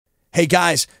Hey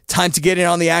guys, time to get in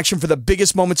on the action for the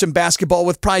biggest moments in basketball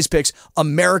with Prize Picks,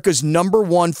 America's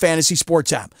 #1 fantasy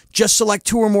sports app. Just select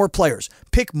 2 or more players,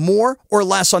 pick more or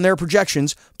less on their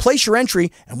projections, place your entry,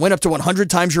 and win up to 100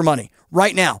 times your money.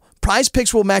 Right now, Prize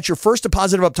Picks will match your first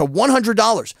deposit of up to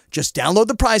 $100. Just download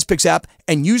the Prize Picks app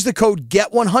and use the code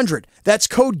GET100. That's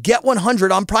code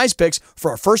GET100 on Prize Picks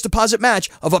for a first deposit match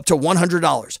of up to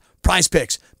 $100. Prize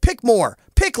Picks. Pick more.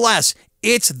 Pick less.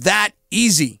 It's that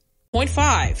easy.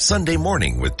 0.5. Sunday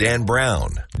morning with Dan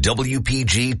Brown.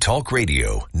 WPG Talk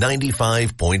Radio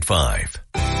 95.5.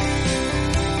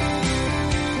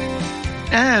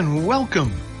 And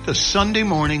welcome to Sunday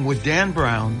morning with Dan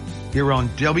Brown here on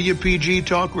WPG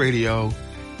Talk Radio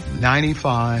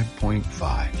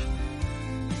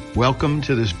 95.5. Welcome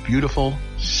to this beautiful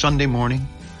Sunday morning,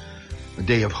 a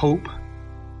day of hope,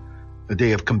 a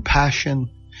day of compassion,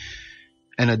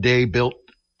 and a day built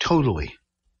totally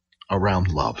around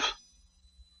love.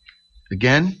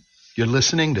 Again, you're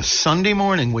listening to Sunday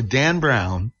Morning with Dan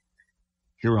Brown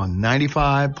here on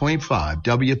 95.5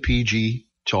 WPG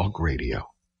Talk Radio.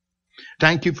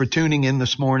 Thank you for tuning in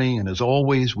this morning, and as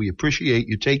always, we appreciate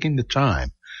you taking the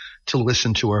time to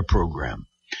listen to our program.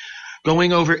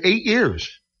 Going over 8 years.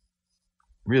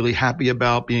 Really happy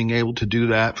about being able to do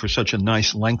that for such a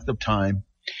nice length of time.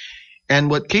 And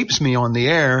what keeps me on the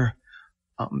air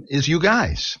is you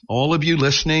guys, all of you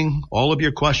listening, all of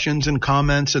your questions and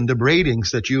comments and the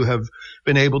ratings that you have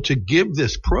been able to give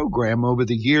this program over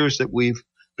the years that we've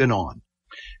been on.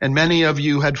 And many of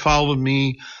you had followed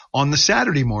me on the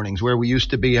Saturday mornings where we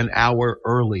used to be an hour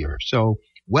earlier. So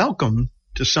welcome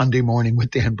to Sunday Morning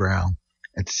with Dan Brown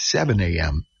at 7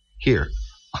 a.m. here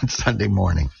on Sunday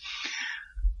morning.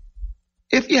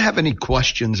 If you have any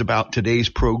questions about today's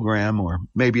program or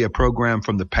maybe a program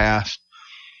from the past,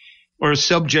 or a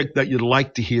subject that you'd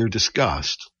like to hear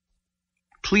discussed,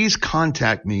 please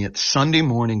contact me at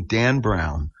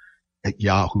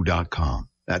sundaymorningdanbrown@yahoo.com.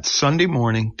 That's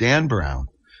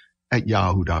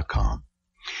sundaymorningdanbrown@yahoo.com.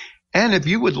 And if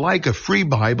you would like a free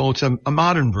Bible, it's a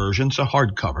modern version, it's a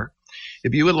hardcover.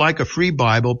 If you would like a free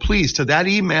Bible, please, to that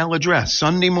email address,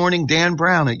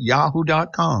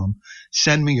 sundaymorningdanbrown@yahoo.com,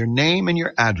 send me your name and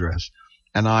your address,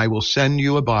 and I will send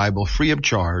you a Bible free of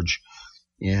charge.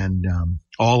 And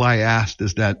all I ask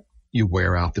is that you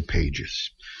wear out the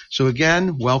pages. So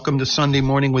again, welcome to Sunday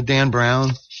Morning with Dan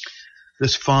Brown,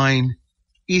 this fine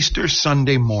Easter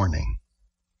Sunday morning.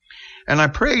 And I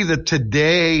pray that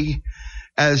today,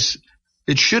 as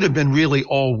it should have been really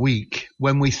all week,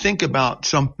 when we think about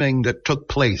something that took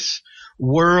place,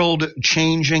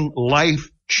 world-changing,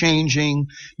 life-changing,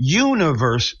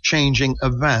 universe-changing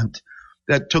event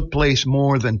that took place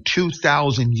more than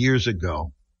 2,000 years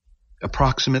ago,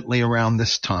 approximately around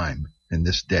this time and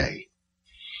this day.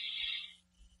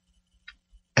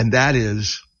 And that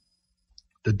is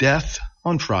the death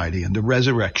on Friday and the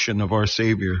resurrection of our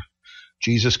Savior,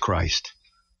 Jesus Christ,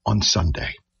 on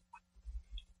Sunday.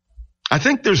 I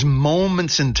think there's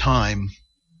moments in time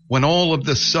when all of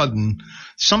a sudden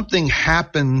something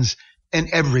happens and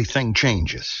everything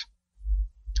changes.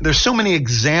 There's so many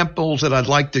examples that I'd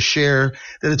like to share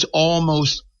that it's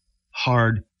almost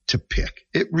hard to pick.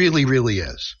 It really, really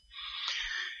is.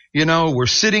 You know, we're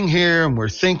sitting here and we're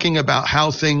thinking about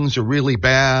how things are really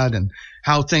bad and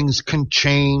how things can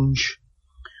change.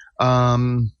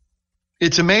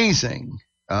 It's amazing,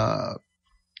 the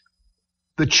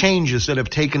changes that have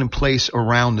taken place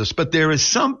around us. But there is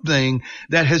something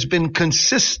that has been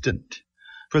consistent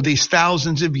for these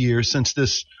thousands of years since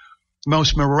this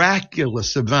most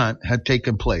miraculous event had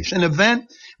taken place. An event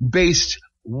based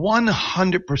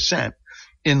 100%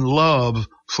 in love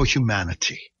for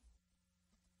humanity.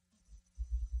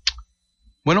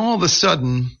 When all of a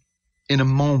sudden, in a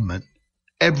moment,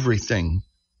 everything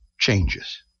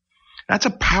changes. That's a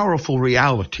powerful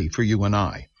reality for you and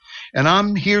I. And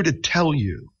I'm here to tell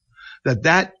you that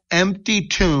that empty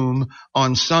tomb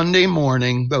on Sunday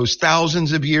morning, those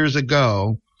thousands of years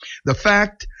ago, the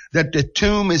fact that the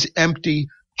tomb is empty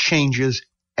changes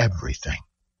everything.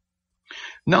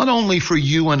 Not only for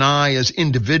you and I as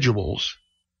individuals,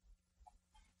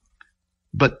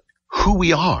 but who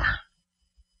we are,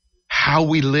 how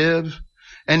we live,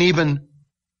 and even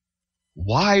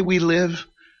why we live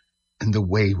and the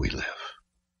way we live.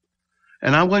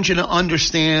 And I want you to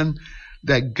understand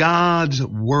that God's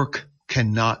work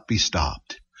cannot be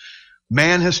stopped.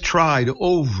 Man has tried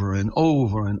over and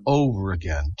over and over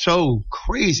again. So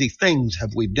crazy things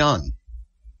have we done.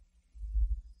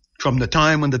 From the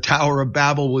time when the Tower of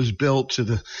Babel was built to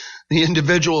the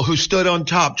individual who stood on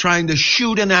top trying to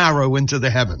shoot an arrow into the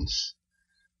heavens.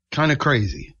 Kind of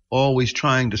crazy. Always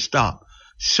trying to stop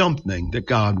something that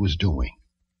God was doing.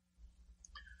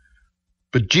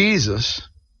 But Jesus,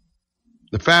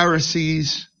 the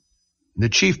Pharisees, the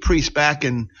chief priests back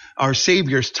in our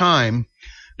Savior's time,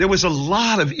 there was a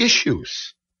lot of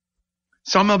issues.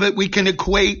 Some of it we can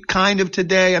equate kind of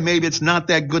today, and maybe it's not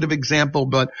that good of an example,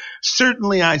 but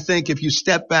certainly I think if you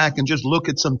step back and just look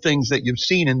at some things that you've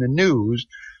seen in the news,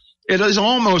 it is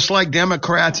almost like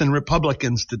Democrats and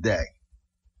Republicans today.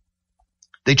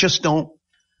 They just don't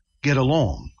get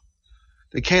along.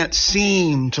 They can't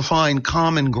seem to find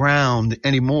common ground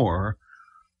anymore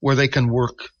where they can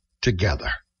work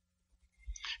together.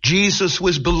 Jesus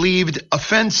was believed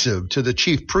offensive to the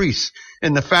chief priests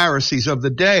and the Pharisees of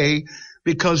the day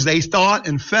because they thought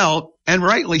and felt, and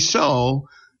rightly so,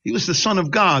 he was the Son of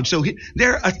God. So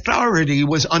their authority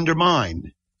was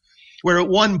undermined. Where at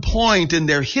one point in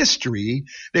their history,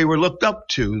 they were looked up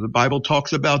to. The Bible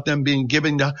talks about them being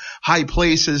given the high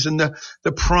places and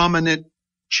the prominent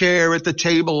chair at the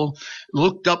table,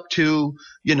 looked up to,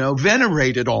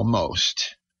 venerated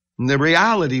almost. And the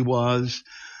reality was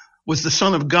the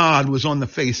Son of God was on the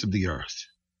face of the earth.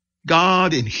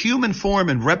 God in human form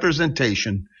and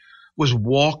representation was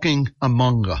walking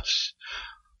among us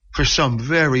for some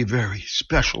very, very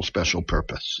special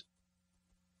purpose.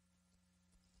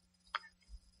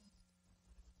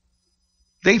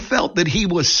 They felt that he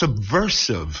was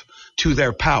subversive to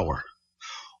their power,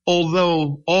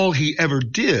 although all he ever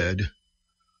did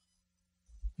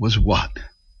was what?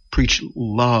 Preach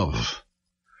love.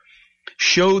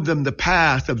 Showed them the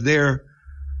path of their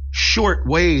short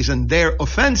ways and their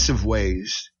offensive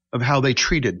ways of how they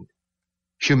treated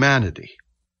humanity.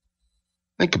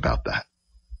 Think about that.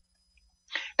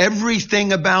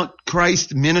 Everything about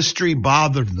Christ's ministry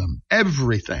bothered them.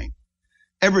 Everything.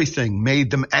 Everything made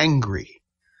them angry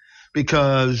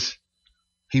because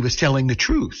he was telling the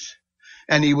truth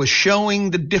and he was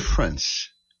showing the difference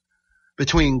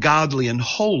between godly and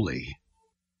holy,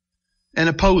 an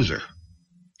opposer,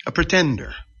 a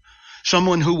pretender,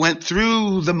 someone who went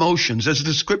through the motions. As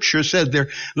the scripture said, their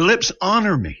lips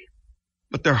honor me,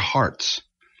 but their hearts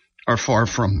are far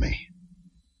from me.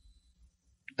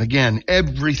 Again,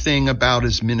 everything about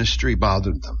his ministry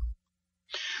bothered them.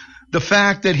 The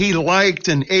fact that he liked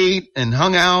and ate and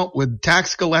hung out with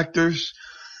tax collectors,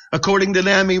 according to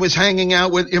them, he was hanging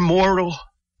out with immoral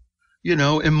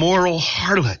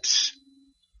harlots,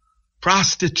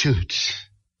 prostitutes,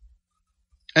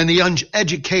 and the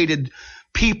uneducated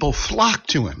people flocked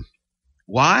to him.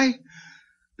 Why?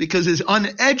 Because as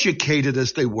uneducated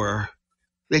as they were,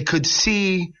 they could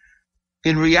see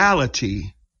in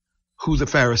reality who the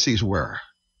Pharisees were.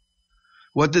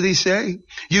 What did he say?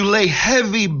 You lay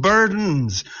heavy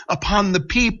burdens upon the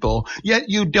people, yet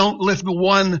you don't lift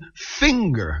one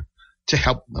finger to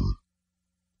help them.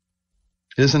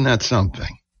 Isn't that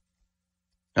something?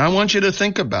 I want you to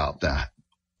think about that.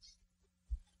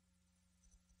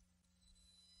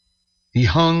 He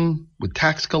hung with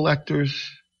tax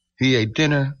collectors. He ate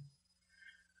dinner.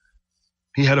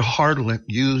 He had a harlot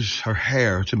use her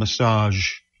hair to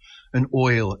massage an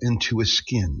oil into his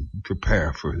skin and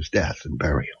prepare for his death and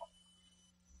burial.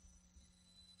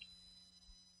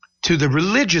 To the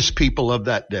religious people of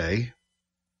that day,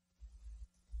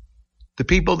 the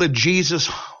people that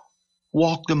Jesus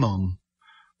walked among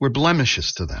were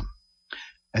blemishes to them.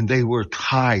 And they were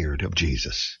tired of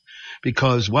Jesus.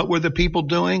 Because what were the people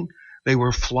doing? They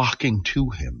were flocking to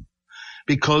him.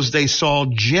 Because they saw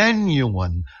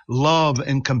genuine love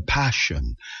and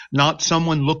compassion, not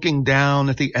someone looking down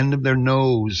at the end of their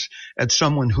nose at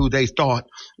someone who they thought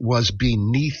was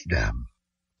beneath them.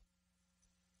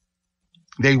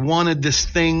 They wanted this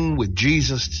thing with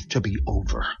Jesus to be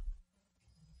over.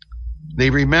 They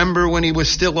remember when he was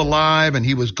still alive and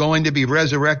he was going to be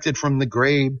resurrected from the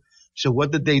grave. So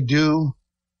what did they do?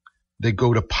 They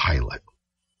go to Pilate.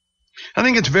 I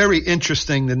think it's very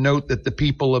interesting to note that the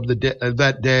people of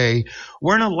that day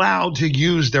weren't allowed to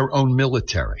use their own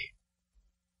military.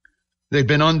 They'd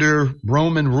been under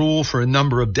Roman rule for a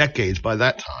number of decades by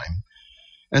that time.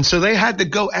 And so they had to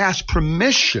go ask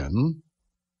permission.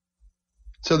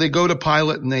 So they go to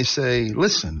Pilate and they say,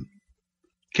 listen,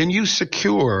 can you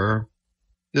secure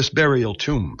this burial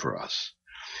tomb for us?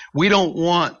 We don't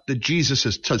want the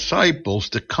Jesus' disciples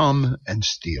to come and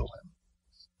steal him.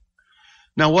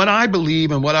 Now, what I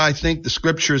believe and what I think the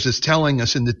scriptures is telling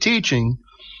us in the teaching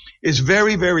is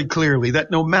very, very clearly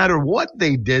that no matter what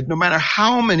they did, no matter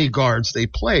how many guards they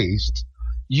placed,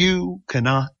 you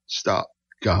cannot stop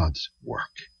God's work.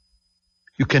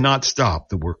 You cannot stop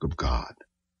the work of God.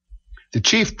 The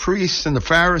chief priests and the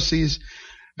Pharisees,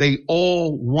 they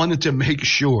all wanted to make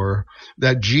sure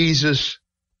that Jesus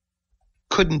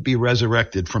couldn't be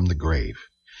resurrected from the grave.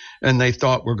 And they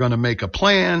thought we're going to make a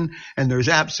plan, and there's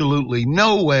absolutely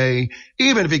no way,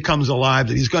 even if he comes alive,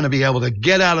 that he's going to be able to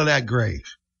get out of that grave.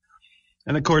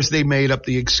 And of course, they made up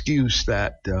the excuse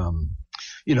that,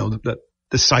 the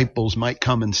disciples might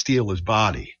come and steal his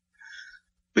body.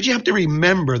 But you have to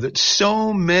remember that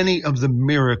so many of the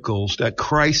miracles that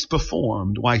Christ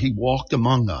performed while he walked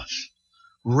among us,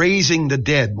 raising the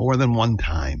dead more than one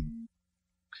time,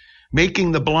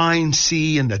 making the blind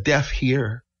see and the deaf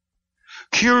hear,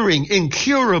 curing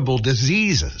incurable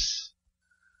diseases,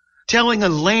 telling a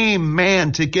lame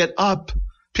man to get up,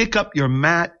 pick up your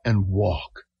mat and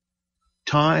walk,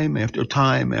 time after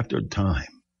time after time,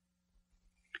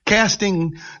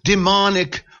 casting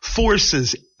demonic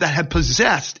forces that had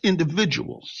possessed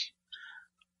individuals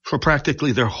for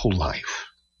practically their whole life.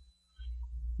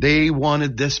 They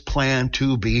wanted this plan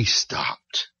to be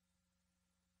stopped.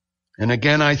 And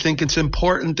again, I think it's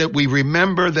important that we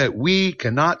remember that we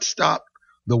cannot stop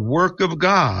the work of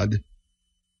God.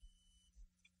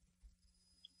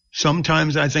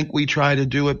 Sometimes I think we try to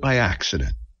do it by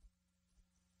accident.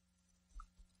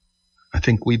 I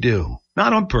think we do.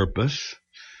 Not on purpose,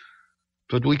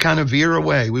 but we kind of veer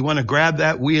away. We want to grab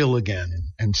that wheel again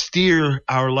and steer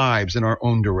our lives in our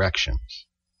own directions.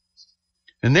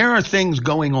 And there are things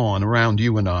going on around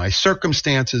you and I,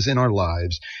 circumstances in our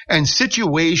lives, and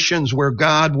situations where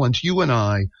God wants you and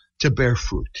I to bear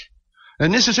fruit.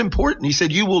 And this is important. He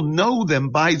said, you will know them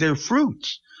by their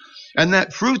fruits. And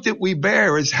that fruit that we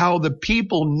bear is how the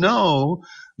people know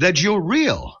that you're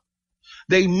real.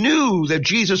 They knew that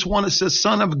Jesus was the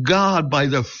Son of God by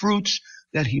the fruits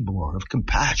that he bore of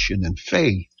compassion and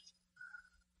faith.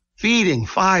 Feeding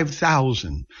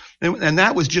 5,000. And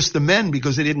that was just the men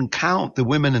because they didn't count the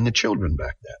women and the children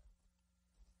back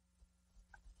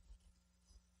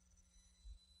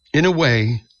then. In a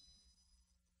way,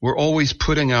 we're always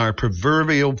putting our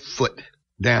proverbial foot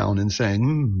down and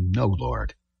saying, no,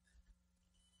 Lord,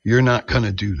 you're not going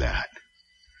to do that.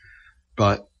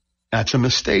 But that's a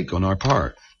mistake on our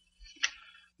part.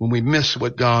 When we miss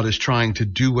what God is trying to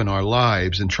do in our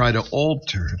lives and try to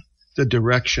alter the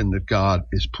direction that God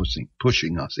is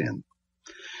pushing us in.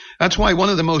 That's why one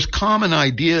of the most common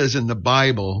ideas in the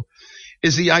Bible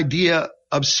is the idea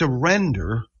of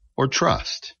surrender or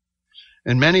trust.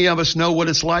 And many of us know what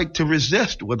it's like to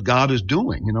resist what God is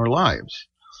doing in our lives.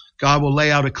 God will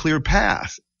lay out a clear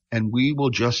path, and we will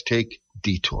just take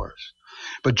detours.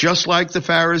 But just like the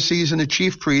Pharisees and the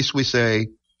chief priests, we say,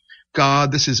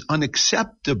 God, this is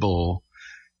unacceptable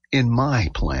in my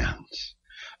plans.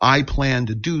 I plan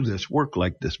to do this, work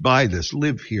like this, buy this,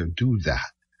 live here, do that.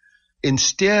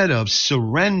 Instead of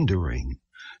surrendering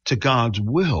to God's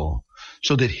will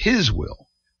so that his will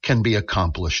can be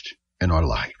accomplished in our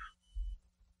life.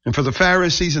 And for the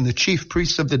Pharisees and the chief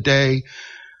priests of the day,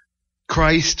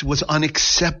 Christ was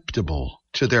unacceptable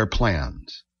to their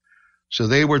plans. So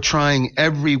they were trying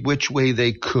every which way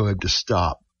they could to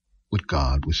stop what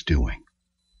God was doing.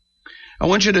 I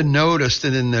want you to notice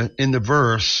that in the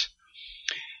verse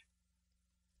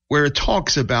where it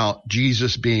talks about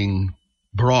Jesus being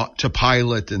brought to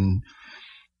Pilate and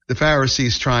the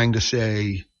Pharisees trying to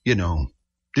say,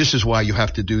 this is why you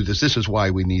have to do this. This is why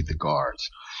we need the guards.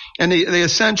 And they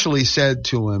essentially said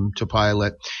to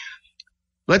Pilate,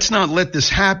 let's not let this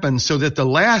happen so that the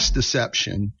last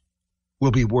deception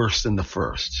will be worse than the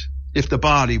first. If the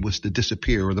body was to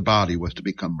disappear or the body was to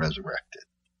become resurrected.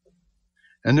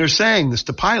 And they're saying this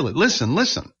to Pilate. Listen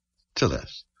to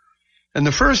this. And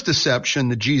the first deception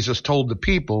that Jesus told the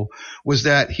people was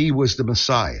that he was the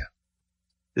Messiah.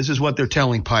 This is what they're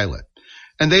telling Pilate.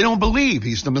 And they don't believe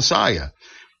he's the Messiah.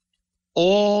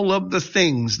 All of the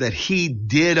things that he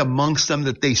did amongst them,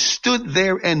 that they stood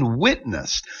there and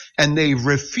witnessed, and they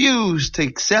refused to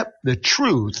accept the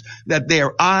truth that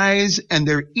their eyes and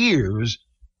their ears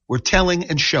were telling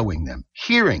and showing them,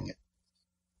 hearing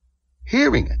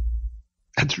it.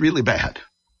 That's really bad.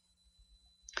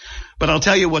 But I'll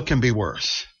tell you what can be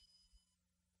worse.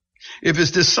 If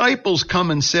his disciples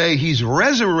come and say he's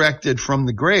resurrected from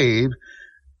the grave,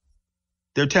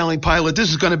 they're telling Pilate, this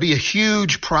is going to be a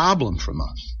huge problem from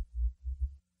us.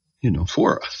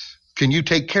 For us. Can you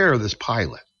take care of this,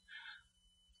 Pilate?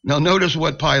 Now notice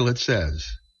what Pilate says.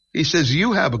 He says,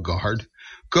 you have a guard.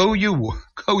 Go your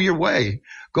way.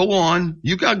 Go on.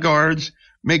 You got guards.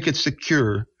 Make it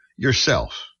secure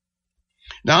yourself.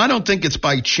 Now, I don't think it's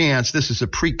by chance this is a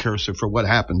precursor for what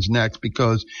happens next,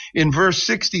 because in verse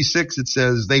 66 it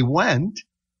says, they went,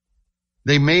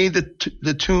 they made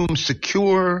the tomb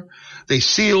secure, they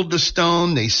sealed the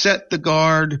stone, they set the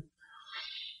guard,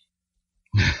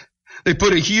 they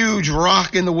put a huge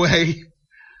rock in the way.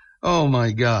 Oh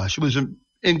my gosh, it was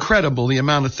incredible the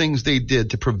amount of things they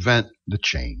did to prevent the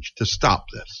change, to stop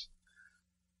this.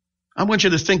 I want you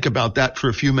to think about that for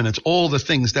a few minutes, all the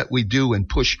things that we do and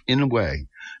push in a way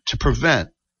to prevent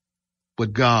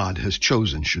what God has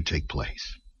chosen should take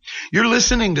place. You're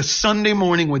listening to Sunday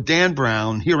Morning with Dan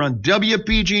Brown here on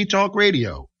WPG Talk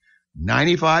Radio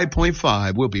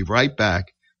 95.5. We'll be right back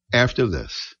after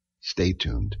this. Stay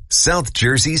tuned. South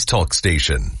Jersey's talk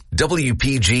station,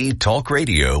 WPG Talk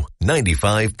Radio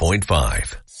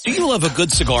 95.5. Do you love a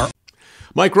good cigar?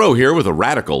 Mike Rowe here with a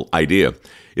radical idea.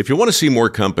 If you want to see more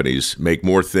companies make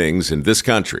more things in this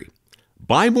country,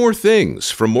 buy more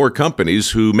things from more companies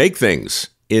who make things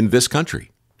in this country.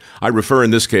 I refer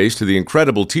in this case to the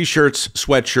incredible t-shirts,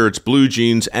 sweatshirts, blue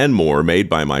jeans, and more made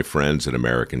by my friends at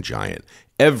American Giant.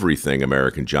 Everything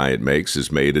American Giant makes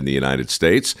is made in the United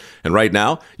States. And right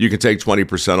now, you can take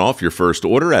 20% off your first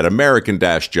order at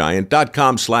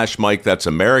american-giant.com/Mike. That's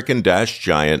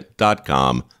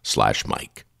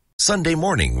american-giant.com/Mike. Sunday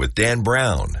Morning with Dan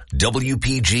Brown,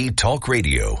 WPG Talk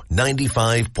Radio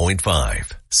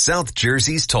 95.5, South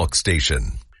Jersey's talk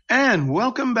station. And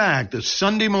welcome back to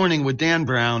Sunday Morning with Dan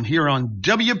Brown here on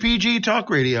WPG Talk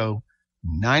Radio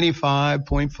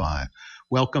 95.5.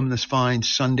 Welcome this fine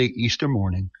Sunday Easter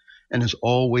morning. And as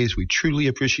always, we truly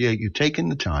appreciate you taking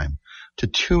the time to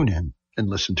tune in and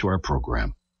listen to our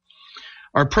program.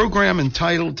 Our program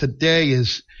entitled today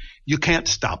is You Can't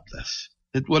Stop This.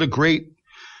 What a great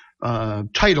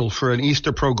title for an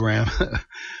Easter program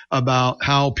about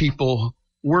how people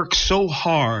work so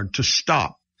hard to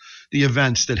stop the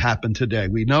events that happened today.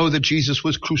 We know that Jesus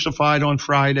was crucified on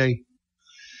Friday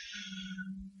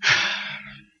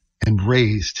and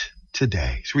raised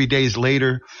today. 3 days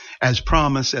later, as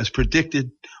promised, as predicted,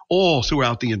 all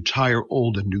throughout the entire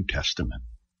Old and New Testament.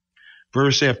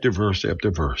 Verse after verse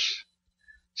after verse,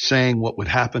 saying what would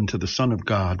happen to the Son of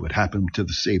God would happen to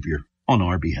the Savior on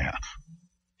our behalf.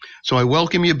 So I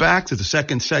welcome you back to the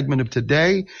second segment of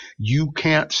today. You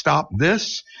can't stop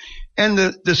this. And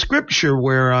the scripture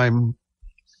where I'm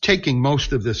taking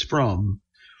most of this from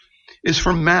is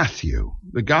from Matthew,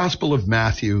 the Gospel of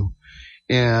Matthew.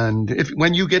 And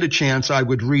when you get a chance, I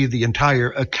would read the entire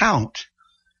account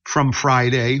from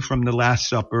Friday, from the Last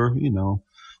Supper,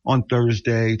 on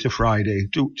Thursday to Friday,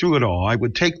 through it all. I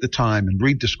would take the time and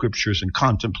read the scriptures and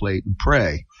contemplate and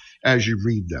pray as you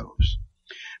read those.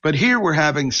 But here we're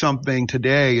having something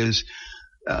today is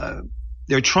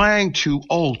they're trying to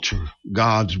alter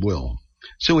God's will.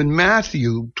 So in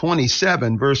Matthew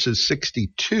 27, verses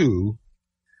 62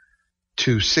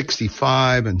 to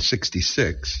 65 and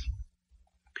 66,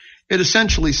 it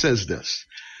essentially says this.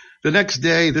 The next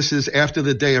day, this is after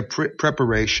the day of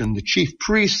preparation, the chief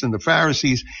priests and the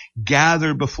Pharisees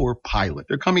gather before Pilate.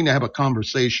 They're coming to have a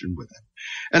conversation with him.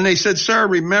 And they said, "Sir,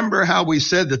 remember how we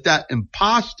said that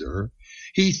imposter,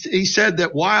 he said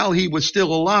that while he was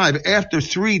still alive, after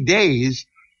 3 days,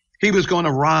 he was going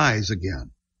to rise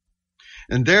again.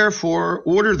 And therefore,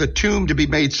 order the tomb to be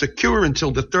made secure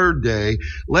until the third day,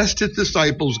 lest his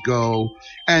disciples go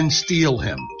and steal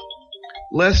him."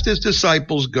 Lest his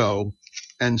disciples go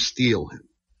and steal him.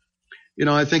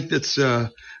 I think that's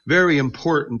very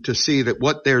important to see that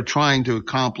what they're trying to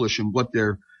accomplish and what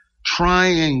they're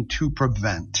trying to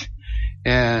prevent.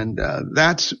 And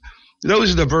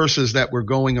those are the verses that were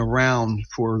going around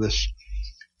for this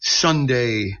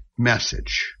Sunday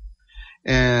message.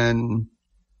 And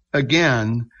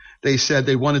again, they said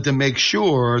they wanted to make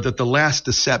sure that the last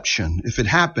deception, if it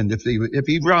happened, if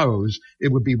he rose,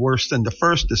 it would be worse than the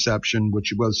first deception,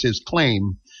 which was his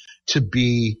claim to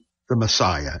be the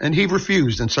Messiah. And he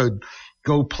refused and said,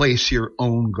 "Go place your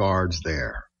own guards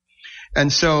there."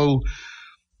 And so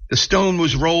the stone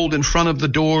was rolled in front of the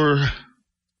door.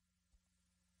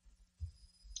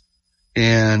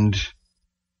 And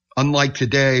unlike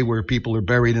today where people are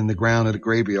buried in the ground at a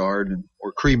graveyard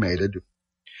or cremated,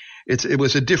 it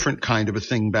was a different kind of a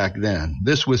thing back then.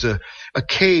 This was a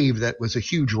cave that was a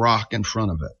huge rock in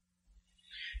front of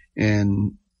it.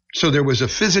 And so there was a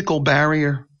physical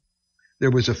barrier.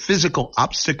 There was a physical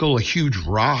obstacle, a huge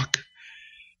rock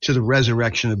to the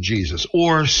resurrection of Jesus.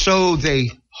 Or so they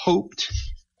hoped,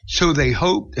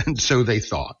 and so they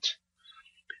thought.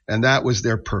 And that was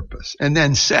their purpose. And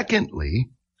then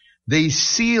secondly, they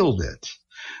sealed it.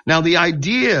 Now, the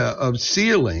idea of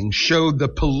sealing showed the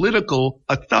political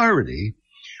authority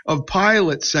of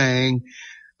Pilate saying,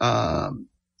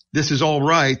 this is all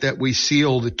right that we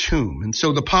seal the tomb. And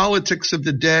so the politics of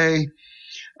the day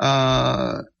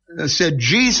said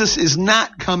Jesus is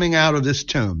not coming out of this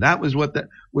tomb. That was what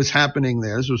was happening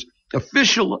there. This was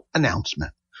official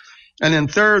announcement. And then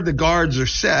third, the guards are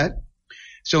set.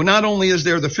 So not only is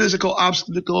there the physical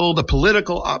obstacle, the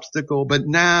political obstacle, but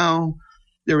now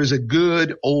there is a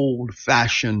good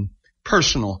old-fashioned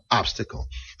personal obstacle.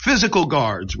 Physical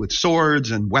guards with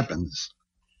swords and weapons.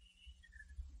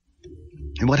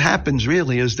 And what happens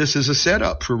really is this is a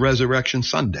setup for Resurrection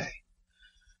Sunday.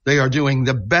 They are doing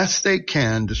the best they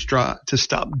can to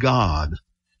stop God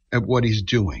at what he's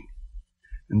doing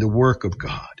in the work of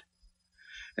God.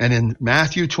 And in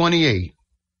Matthew 28,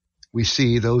 we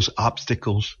see those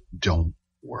obstacles don't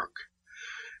work.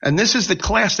 And this is the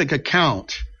classic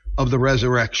account of the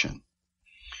resurrection.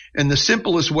 And the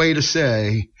simplest way to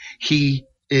say, he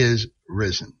is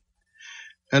risen.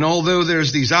 And although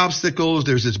there's these obstacles,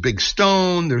 there's this big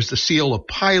stone, there's the seal of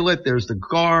Pilate, there's the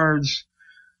guards,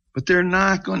 but they're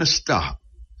not going to stop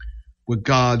what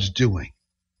God's doing.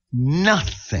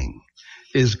 Nothing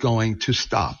is going to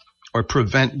stop or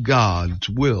prevent God's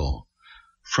will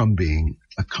from being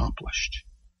accomplished.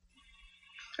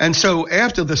 And so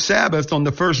after the Sabbath on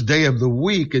the first day of the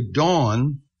week at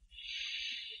dawn,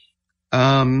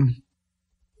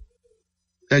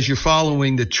 as you're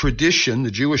following the tradition,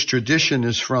 the Jewish tradition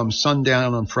is from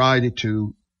sundown on Friday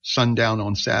to sundown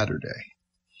on Saturday.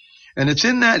 And it's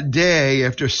in that day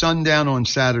after sundown on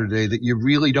Saturday that you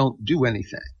really don't do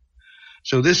anything.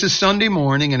 So this is Sunday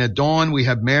morning, and at dawn we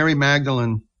have Mary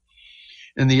Magdalene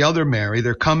and the other Mary.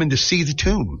 They're coming to see the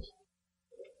tomb.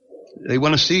 They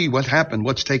want to see what happened,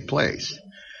 what's take place.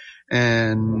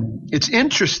 And it's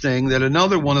interesting that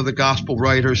another one of the gospel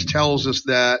writers tells us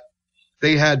that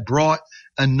they had brought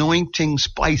anointing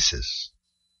spices.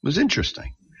 It was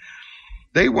interesting.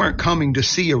 They weren't coming to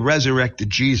see a resurrected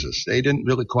Jesus. They didn't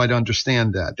really quite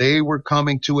understand that. They were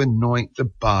coming to anoint the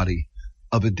body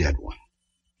of a dead one.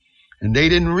 And they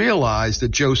didn't realize that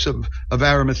Joseph of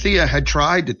Arimathea had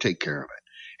tried to take care of it,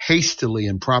 hastily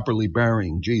and properly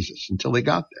burying Jesus until they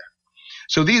got there.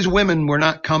 So these women were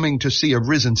not coming to see a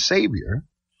risen Savior.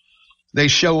 They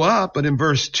show up, but in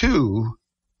verse 2,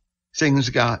 things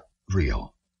got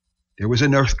real. There was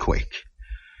an earthquake,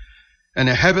 and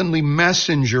a heavenly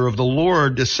messenger of the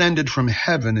Lord descended from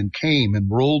heaven and came and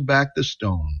rolled back the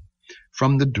stone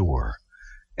from the door,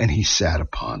 and he sat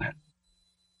upon it.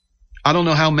 I don't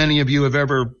know how many of you have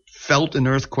ever felt an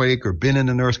earthquake or been in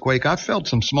an earthquake. I've felt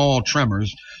some small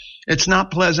tremors. It's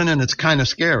not pleasant, and it's kind of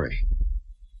scary.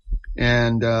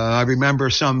 And I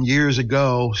remember some years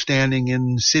ago standing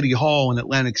in City Hall in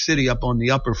Atlantic City up on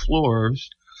the upper floors,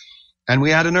 and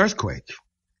we had an earthquake.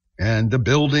 And the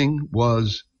building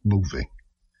was moving,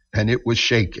 and it was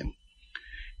shaking.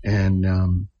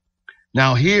 And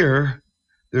now here,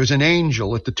 there's an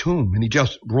angel at the tomb, and he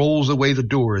just rolls away the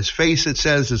door. His face, it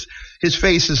says, his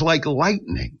face is like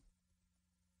lightning.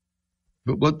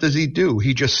 But what does he do?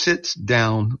 He just sits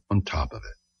down on top of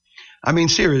it. I mean,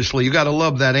 seriously, you got to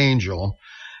love that angel.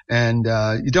 And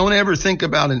you don't ever think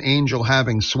about an angel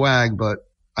having swag, but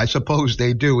I suppose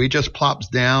they do. He just plops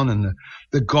down, and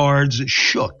the guards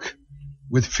shook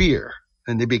with fear,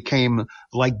 and they became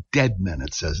like dead men,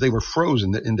 it says. They were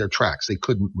frozen in their tracks. They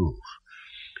couldn't move.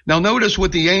 Now notice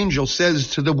what the angel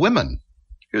says to the women.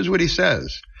 Here's what he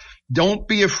says. Don't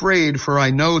be afraid, for I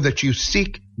know that you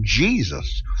seek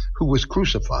Jesus who was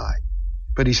crucified,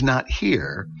 but he's not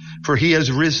here, for he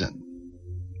has risen.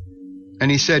 And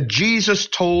he said, Jesus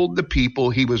told the people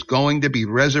he was going to be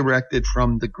resurrected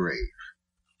from the grave.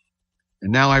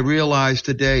 And now I realize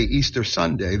today, Easter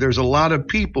Sunday, there's a lot of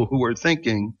people who are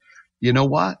thinking, you know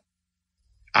what?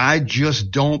 I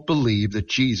just don't believe that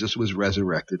Jesus was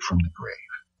resurrected from the grave.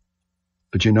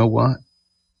 But you know what?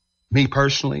 Me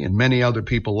personally and many other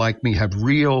people like me have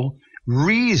real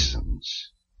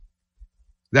reasons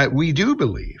that we do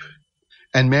believe.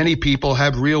 And many people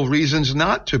have real reasons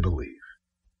not to believe.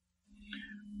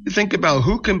 Think about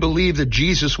who can believe that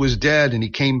Jesus was dead and he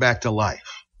came back to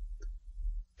life.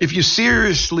 If you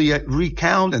seriously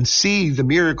recount and see the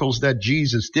miracles that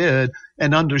Jesus did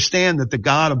and understand that the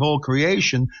God of all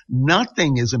creation,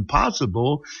 nothing is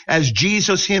impossible, as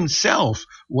Jesus himself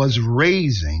was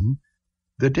raising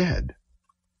the dead.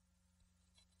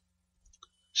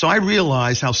 So I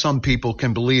realize how some people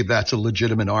can believe that's a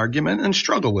legitimate argument and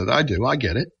struggle with it. I do. I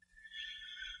get it.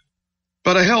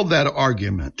 But I held that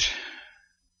argument,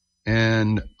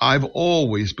 and I've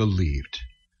always believed,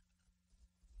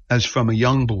 as from a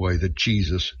young boy, that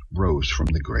Jesus rose from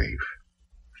the grave.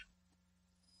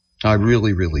 I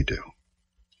really, really do.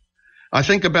 I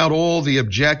think about all the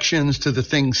objections to the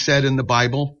things said in the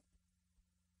Bible.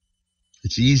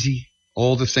 It's easy.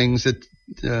 All the things that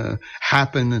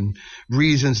happen and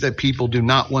reasons that people do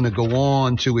not want to go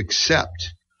on to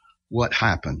accept what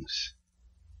happens.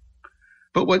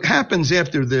 But what happens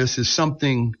after this is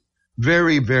something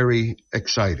very, very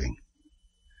exciting.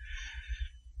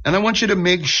 And I want you to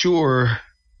make sure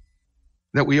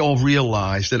that we all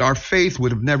realize that our faith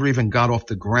would have never even got off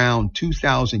the ground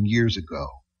 2,000 years ago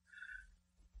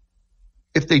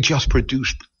if they just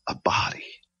produced a body.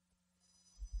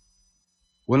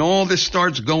 When all this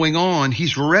starts going on,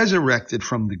 he's resurrected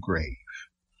from the grave.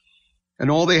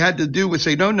 And all they had to do was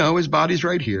say, no, his body's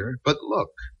right here, but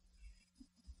look.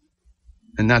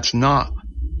 And that's not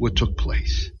what took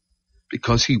place,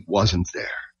 because he wasn't there.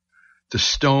 The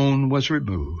stone was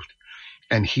removed,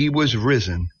 and he was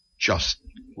risen just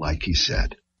like he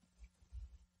said.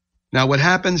 Now, what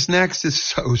happens next is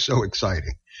so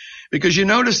exciting, because you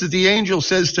notice that the angel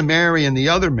says to Mary and the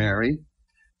other Mary,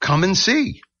 come and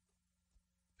see.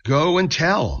 Go and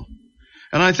tell.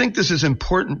 And I think this is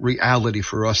important reality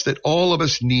for us, that all of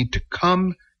us need to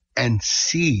come and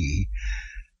see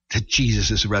that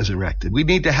Jesus is resurrected. We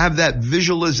need to have that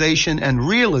visualization and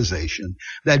realization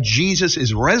that Jesus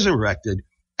is resurrected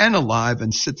and alive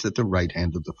and sits at the right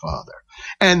hand of the Father.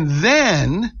 And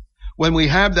then, when we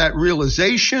have that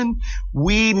realization,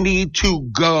 we need to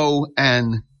go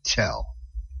and tell.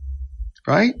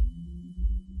 Right?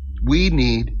 We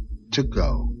need to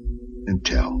go and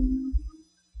tell.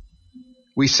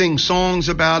 We sing songs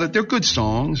about it. They're good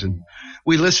songs. And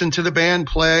we listen to the band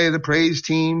play, the praise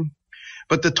team.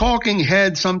 But the talking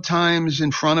head sometimes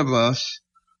in front of us,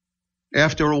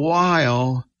 after a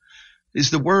while,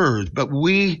 is the word. But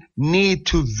we need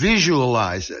to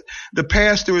visualize it. The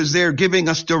pastor is there giving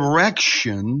us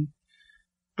direction,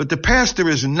 but the pastor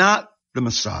is not the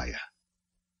Messiah.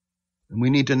 And we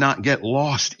need to not get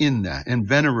lost in that and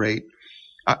venerate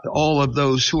all of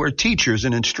those who are teachers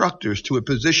and instructors to a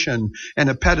position and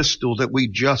a pedestal that we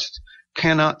just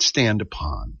cannot stand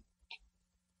upon.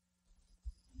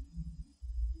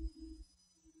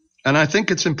 And I think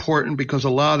it's important because a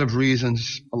lot of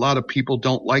reasons, a lot of people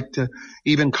don't like to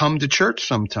even come to church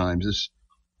sometimes, is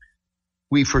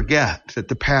we forget that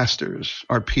the pastors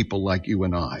are people like you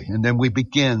and I, and then we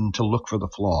begin to look for the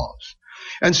flaws.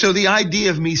 And so the idea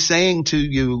of me saying to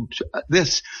you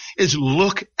this is,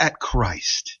 look at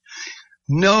Christ.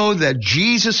 Know that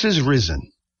Jesus is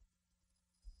risen,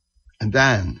 and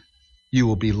then you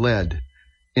will be led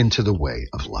into the way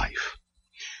of life.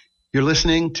 You're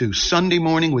listening to Sunday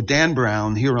Morning with Dan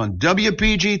Brown here on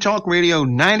WPG Talk Radio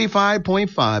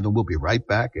 95.5, and we'll be right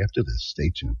back after this. Stay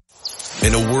tuned.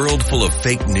 In a world full of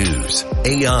fake news,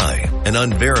 AI, and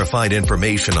unverified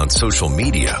information on social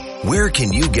media, where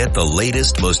can you get the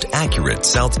latest, most accurate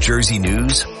South Jersey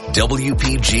news?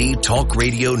 WPG Talk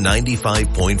Radio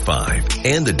 95.5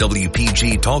 and the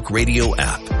WPG Talk Radio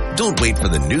app. Don't wait for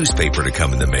the newspaper to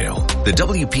come in the mail. The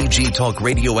WPG Talk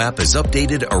Radio app is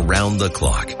updated around the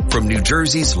clock from New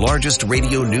Jersey's largest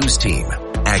radio news team.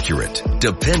 Accurate,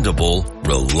 dependable,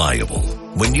 reliable.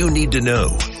 When you need to know,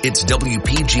 it's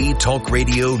WPG Talk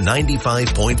Radio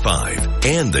 95.5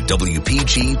 and the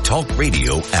WPG Talk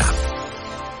Radio app.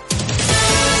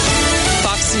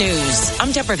 News.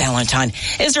 I'm Deborah Valentine.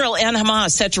 Israel and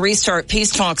Hamas set to restart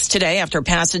peace talks today after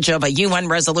passage of a UN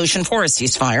resolution for a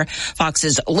ceasefire.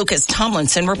 Fox's Lucas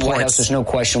Tomlinson reports. The White House, there's no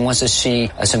question, wants to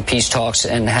see some peace talks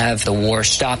and have the war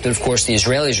stopped. But of course, the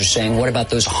Israelis are saying, what about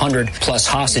those 100-plus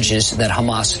hostages that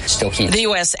Hamas still keeps? The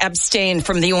U.S. abstained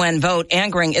from the UN vote,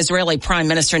 angering Israeli Prime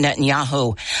Minister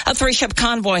Netanyahu. A 3-ship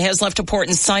convoy has left a port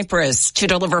in Cyprus to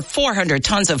deliver 400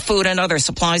 tons of food and other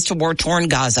supplies to war-torn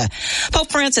Gaza.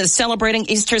 Pope Francis celebrating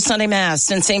Easter Sunday Mass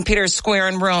in St. Peter's Square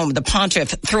in Rome. The pontiff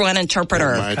through an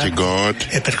interpreter. Almighty God,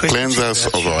 cleanse us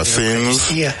of our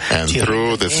sins, and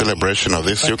through the celebration of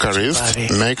this Eucharist,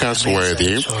 make us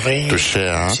worthy to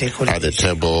share at the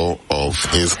table of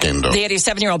his kingdom. The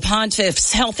 87-year-old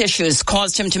pontiff's health issues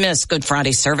caused him to miss Good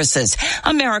Friday services.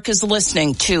 America's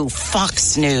listening to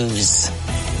Fox News.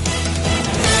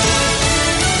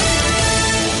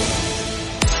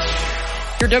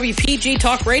 Your WPG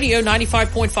Talk Radio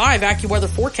 95.5 AccuWeather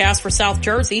forecast for South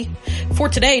Jersey. For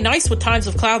today, nice with times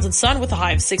of clouds and sun with a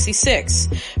high of 66.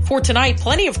 For tonight,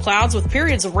 plenty of clouds with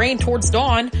periods of rain towards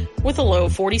dawn with a low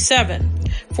of 47.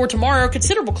 For tomorrow,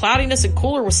 considerable cloudiness and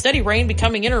cooler with steady rain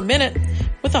becoming intermittent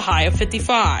with a high of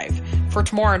 55. For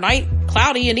tomorrow night,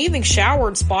 cloudy and evening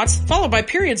showered spots followed by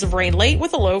periods of rain late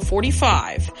with a low of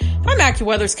 45. I'm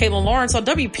AccuWeather's Caitlin Lawrence on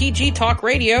WPG Talk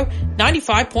Radio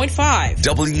 95.5.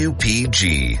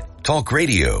 WPG Talk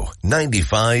Radio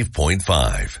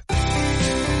 95.5.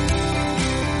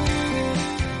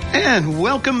 And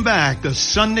welcome back to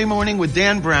Sunday Morning with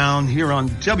Dan Brown here on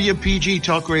WPG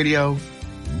Talk Radio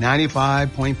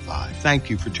 95.5. Thank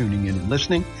you for tuning in and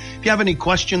listening. If you have any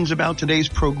questions about today's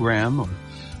program or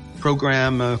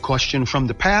question from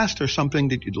the past or something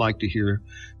that you'd like to hear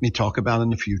me talk about in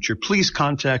the future, please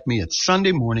contact me at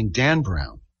Sunday Morning Dan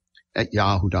Brown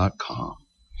yahoo.com.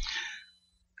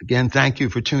 Again, thank you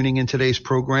for tuning in today's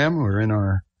program. We're in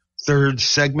our third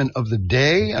segment of the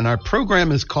day, and our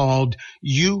program is called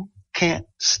You Can't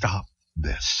Stop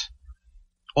This.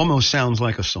 Almost sounds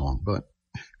like a song, but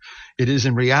it is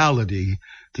in reality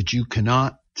that you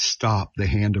cannot stop the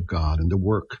hand of God and the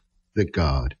work that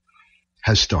God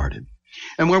has started.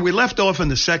 And where we left off in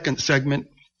the second segment,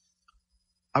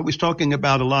 I was talking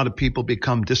about a lot of people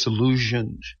become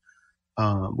disillusioned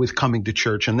with coming to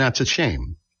church, and that's a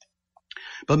shame.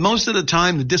 But most of the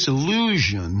time, the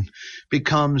disillusion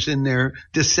becomes in their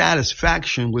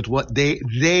dissatisfaction with what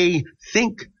they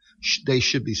think they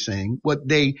should be saying, what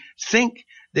they think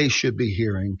they should be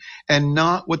hearing, and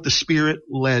not what the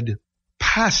Spirit-led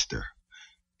pastor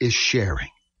is sharing.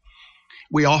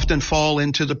 We often fall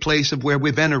into the place of where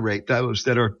we venerate those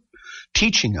that are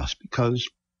teaching us because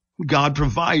God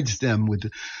provides them with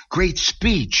great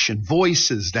speech and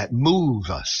voices that move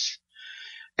us.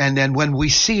 And then when we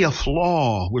see a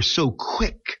flaw, we're so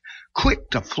quick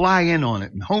to fly in on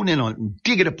it and hone in on it and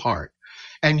dig it apart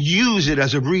and use it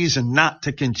as a reason not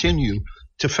to continue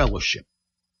to fellowship.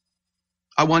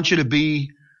 I want you to be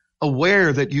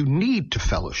aware that you need to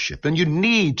fellowship and you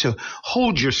need to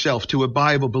hold yourself to a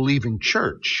Bible-believing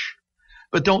church.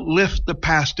 But don't lift the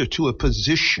pastor to a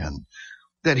position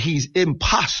that he's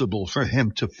impossible for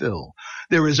him to fill.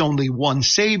 There is only one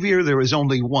Savior. There is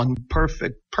only one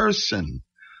perfect person.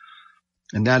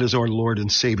 And that is our Lord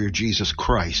and Savior, Jesus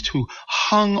Christ, who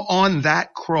hung on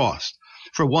that cross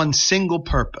for one single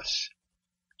purpose,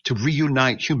 to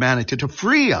reunite humanity, to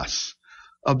free us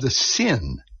of the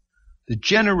sin, the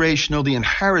generational, the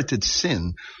inherited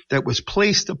sin that was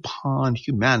placed upon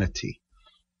humanity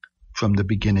from the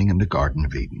beginning in the Garden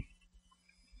of Eden.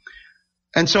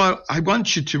 And so I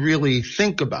want you to really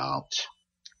think about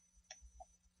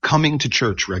coming to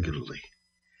church regularly.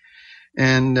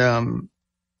 And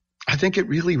I think it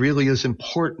really, really is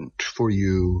important for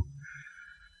you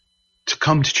to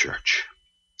come to church.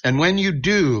 And when you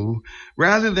do,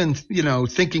 rather than,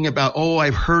 thinking about,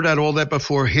 I've heard all that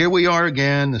before, here we are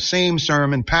again, the same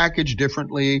sermon packaged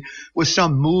differently with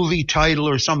some movie title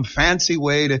or some fancy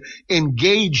way to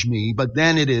engage me, but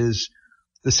then it is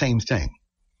the same thing.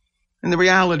 And the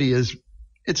reality is,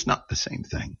 it's not the same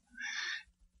thing.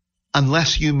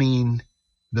 Unless you mean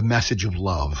the message of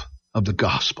love of the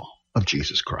gospel of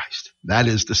Jesus Christ. That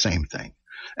is the same thing.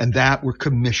 And that we're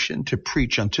commissioned to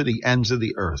preach unto the ends of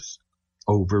the earth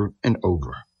over and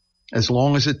over, as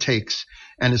long as it takes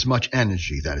and as much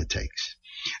energy that it takes.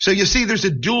 So you see, there's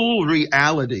a dual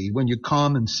reality when you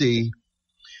come and see.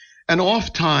 And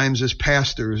oftentimes as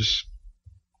pastors,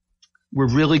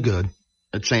 we're really good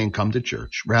at saying come to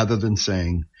church rather than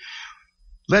saying,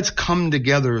 let's come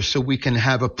together so we can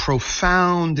have a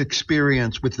profound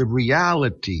experience with the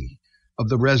reality of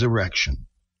the resurrection.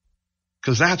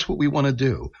 Because that's what we want to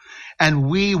do. And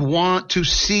we want to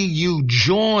see you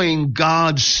join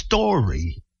God's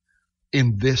story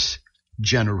in this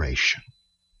generation.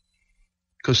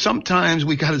 Because sometimes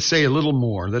we got to say a little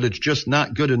more, that it's just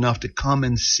not good enough to come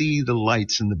and see the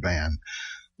lights in the band.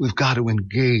 We've got to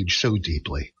engage so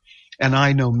deeply. And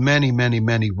I know many, many,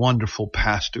 many wonderful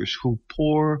pastors who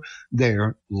pour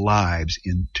their lives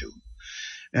into.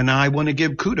 And I want to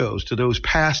give kudos to those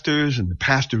pastors and the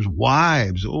pastors'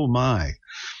 wives. Oh my.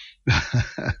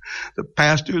 The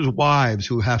pastors' wives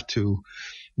who have to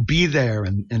be there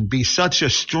and be such a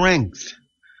strength.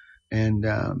 And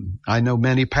I know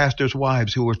many pastors'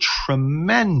 wives who are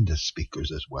tremendous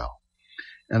speakers as well.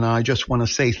 And I just want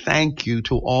to say thank you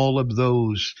to all of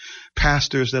those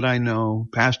pastors that I know,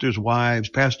 pastors' wives,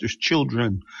 pastors'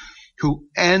 children, who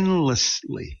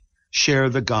endlessly share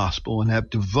the gospel and have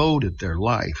devoted their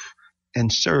life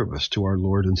and service to our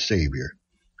Lord and Savior,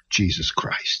 Jesus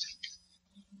Christ.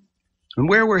 And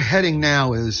where we're heading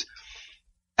now is,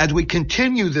 as we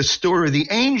continue this story, the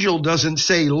angel doesn't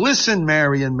say, listen,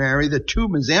 Mary and Mary, the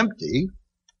tomb is empty.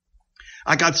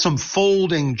 I got some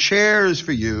folding chairs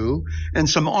for you and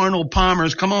some Arnold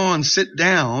Palmers. Come on, sit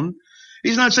down.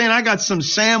 He's not saying I got some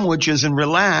sandwiches and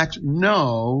relax.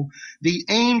 No, the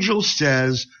angel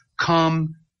says,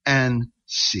 come and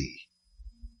see.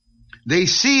 They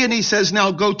see, and he says, now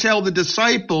go tell the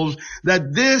disciples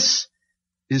that this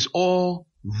is all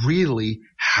really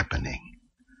happening.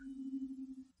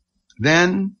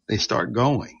 Then they start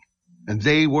going, and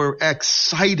they were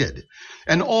excited.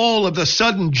 And all of a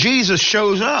sudden, Jesus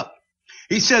shows up.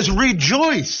 He says,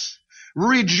 rejoice,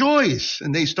 rejoice.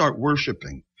 And they start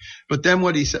worshiping. But then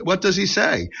what does he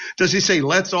say? Does he say,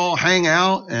 let's all hang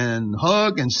out and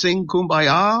hug and sing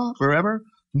Kumbaya forever?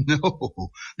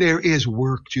 No, there is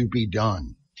work to be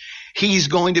done. He's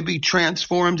going to be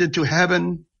transformed into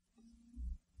heaven.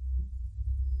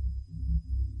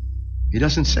 He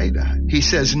doesn't say that. He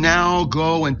says, now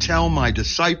go and tell my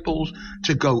disciples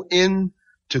to go in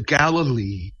to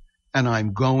Galilee, and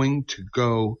I'm going to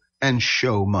go and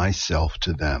show myself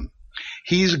to them.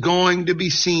 He's going to be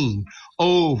seen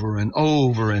over and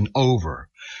over and over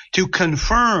to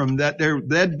confirm that their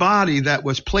dead body that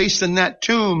was placed in that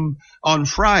tomb on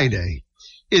Friday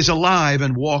is alive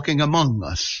and walking among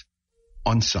us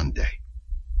on Sunday.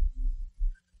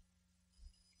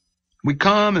 We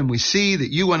come and we see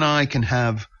that you and I can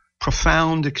have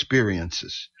profound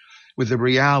experiences with the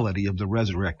reality of the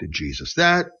resurrected Jesus.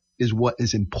 That is what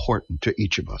is important to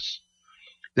each of us.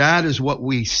 That is what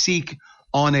we seek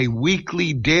on a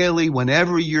weekly, daily,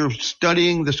 whenever you're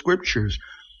studying the scriptures.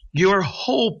 Your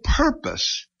whole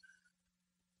purpose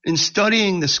in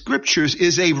studying the scriptures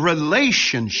is a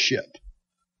relationship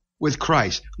with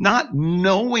Christ. Not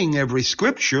knowing every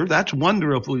scripture. That's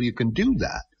wonderful you can do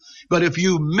that. But if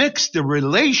you mix the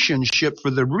relationship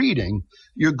for the reading,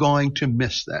 you're going to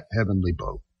miss that heavenly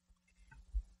boat.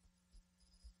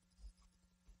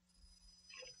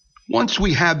 Once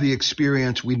we have the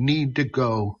experience, we need to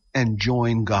go and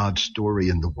join God's story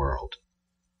in the world.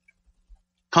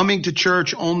 Coming to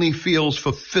church only feels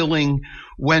fulfilling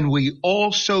when we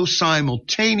also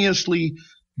simultaneously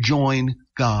join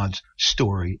God's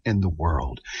story in the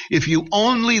world. If you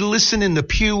only listen in the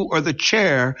pew or the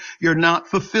chair, you're not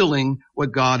fulfilling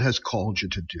what God has called you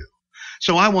to do.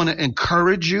 So I want to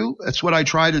encourage you. That's what I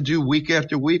try to do week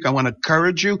after week. I want to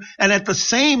encourage you. And at the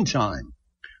same time,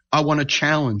 I want to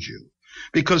challenge you.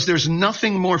 Because there's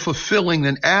nothing more fulfilling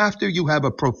than after you have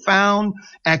a profound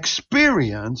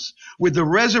experience with the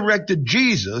resurrected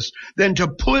Jesus than to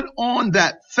put on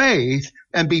that faith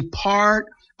and be part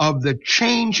of the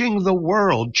changing the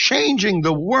world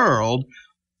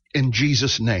in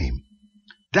Jesus' name.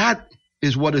 That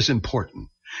is what is important.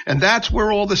 And that's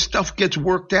where all the stuff gets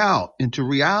worked out into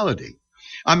reality.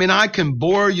 I mean, I can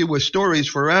bore you with stories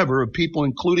forever of people,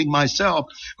 including myself,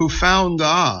 who found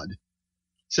God.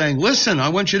 Saying, listen, I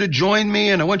want you to join me,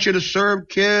 and I want you to serve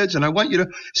kids, and I want you to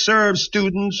serve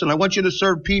students, and I want you to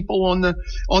serve people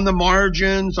on the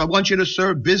margins. I want you to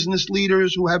serve business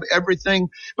leaders who have everything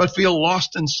but feel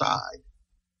lost inside.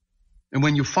 And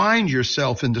when you find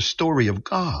yourself in the story of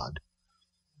God,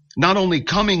 not only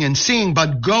coming and seeing,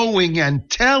 but going and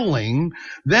telling,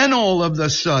 then all of a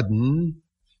sudden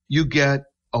you get,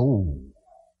 oh,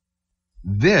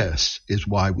 this is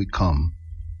why we come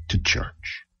to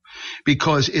church.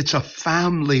 Because it's a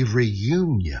family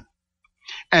reunion.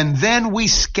 And then we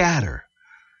scatter.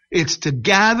 It's to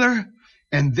gather,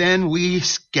 and then we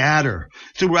scatter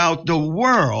throughout the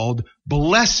world,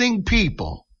 blessing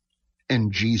people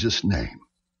in Jesus' name.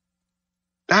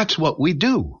 That's what we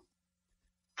do.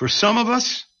 For some of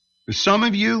us, for some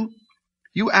of you,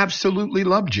 you absolutely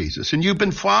love Jesus, and you've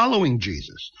been following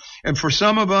Jesus. And for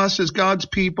some of us as God's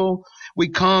people, we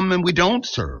come and we don't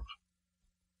serve.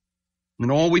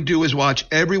 And all we do is watch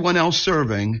everyone else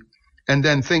serving and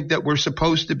then think that we're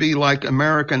supposed to be like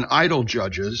American Idol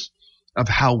judges of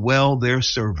how well they're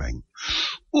serving.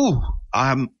 Ooh,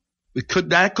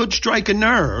 that could strike a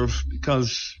nerve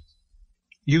because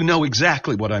you know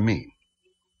exactly what I mean.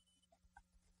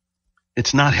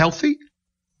 It's not healthy,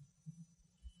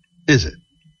 is it?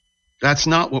 That's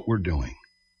not what we're doing.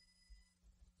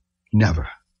 Never.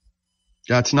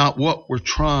 That's not what we're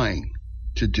trying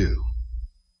to do.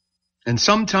 And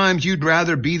sometimes you'd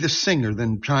rather be the singer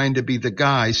than trying to be the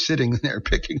guy sitting there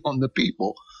picking on the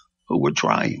people who were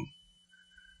trying.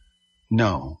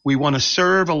 No, we want to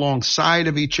serve alongside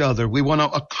of each other. We want to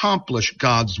accomplish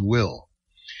God's will.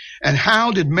 And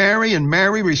how did Mary and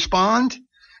Mary respond?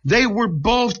 They were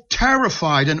both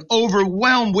terrified and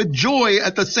overwhelmed with joy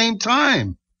at the same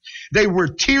time. They were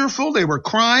tearful, they were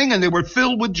crying, and they were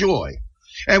filled with joy.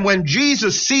 And when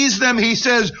Jesus sees them, he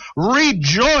says,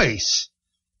 rejoice.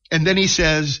 And then he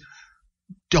says,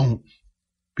 don't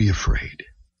be afraid.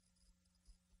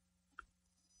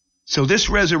 So this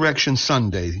Resurrection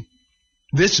Sunday,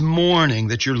 this morning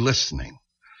that you're listening,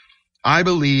 I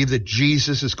believe that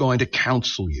Jesus is going to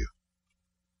counsel you.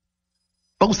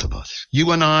 Both of us,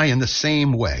 you and I, in the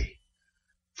same way.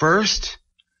 First,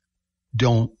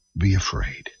 don't be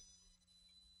afraid.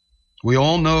 We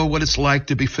all know what it's like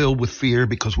to be filled with fear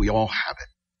because we all have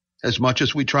it, as much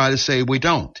as we try to say we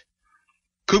don't.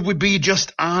 Could we be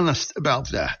just honest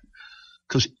about that?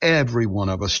 Because every one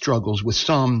of us struggles with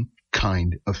some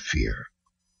kind of fear.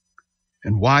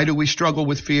 And why do we struggle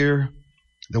with fear?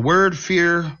 The word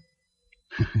fear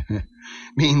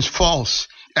means false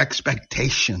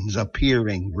expectations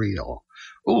appearing real.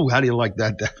 Oh, how do you like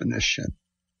that definition?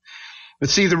 But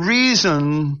see, the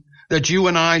reason that you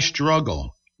and I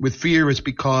struggle with fear is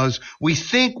because we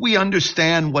think we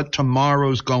understand what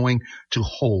tomorrow's going to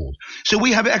hold. So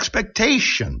we have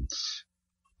expectations.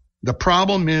 The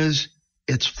problem is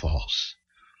it's false.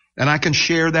 And I can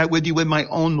share that with you in my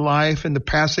own life and the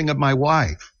passing of my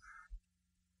wife.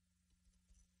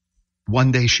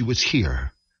 One day she was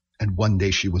here and one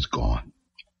day she was gone.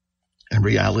 And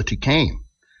reality came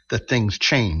that things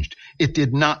changed. It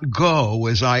did not go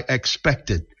as I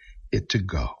expected it to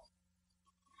go.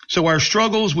 So our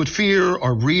struggles with fear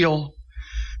are real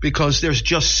because there's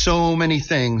just so many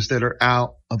things that are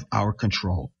out of our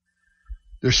control.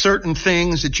 There's certain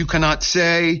things that you cannot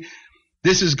say,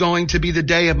 this is going to be the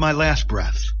day of my last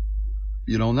breath.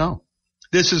 You don't know.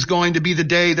 This is going to be the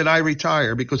day that I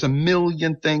retire because a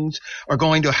million things are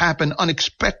going to happen,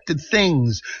 unexpected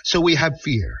things. So we have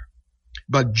fear.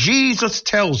 But Jesus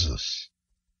tells us,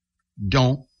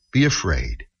 don't be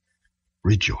afraid.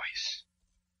 Rejoice.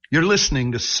 You're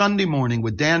listening to Sunday Morning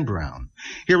with Dan Brown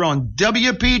here on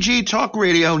WPG Talk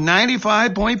Radio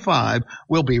 95.5.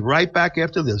 We'll be right back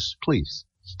after this. Please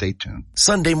stay tuned.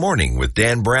 Sunday Morning with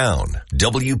Dan Brown,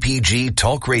 WPG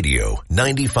Talk Radio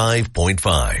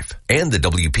 95.5 and the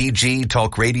WPG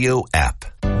Talk Radio app.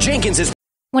 Jenkins is...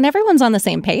 When everyone's on the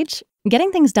same page,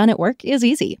 getting things done at work is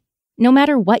easy. No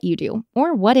matter what you do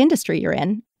or what industry you're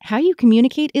in, how you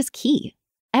communicate is key.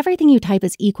 Everything you type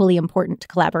is equally important to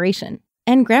collaboration,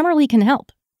 and Grammarly can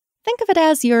help. Think of it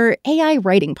as your AI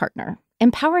writing partner,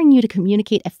 empowering you to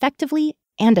communicate effectively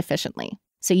and efficiently,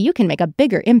 so you can make a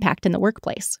bigger impact in the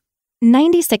workplace.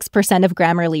 96% of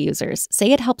Grammarly users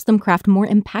say it helps them craft more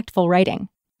impactful writing.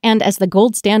 And as the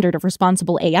gold standard of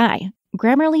responsible AI,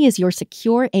 Grammarly is your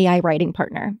secure AI writing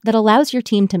partner that allows your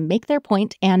team to make their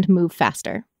point and move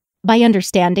faster. By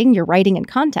understanding your writing and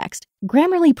context,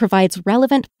 Grammarly provides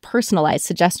relevant, personalized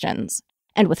suggestions.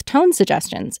 And with tone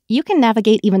suggestions, you can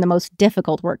navigate even the most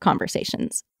difficult work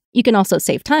conversations. You can also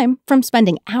save time from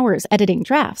spending hours editing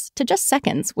drafts to just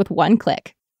seconds with one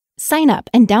click. Sign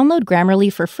up and download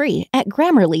Grammarly for free at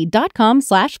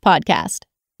Grammarly.com/podcast.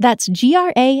 That's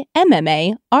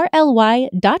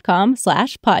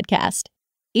GRAMMARLY.com/podcast.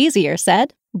 Easier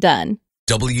said, done.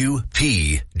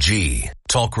 WPG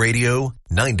Talk Radio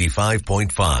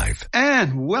 95.5.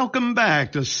 And welcome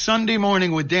back to Sunday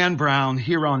Morning with Dan Brown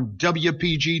here on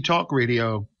WPG Talk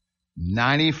Radio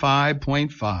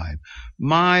 95.5.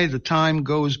 The time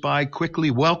goes by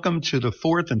quickly. Welcome to the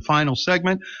fourth and final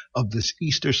segment of this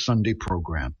Easter Sunday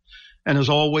program. And as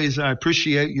always, I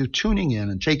appreciate you tuning in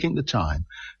and taking the time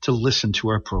to listen to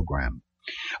our program.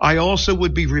 I also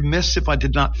would be remiss if I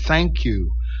did not thank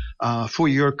you for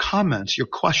your comments, your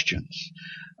questions.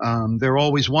 They're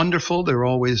always wonderful. They're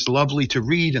always lovely to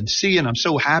read and see. And I'm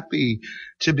so happy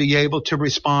to be able to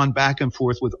respond back and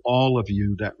forth with all of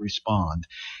you that respond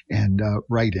and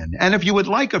write in. And if you would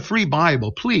like a free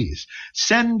Bible, please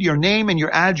send your name and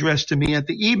your address to me at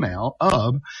the email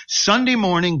of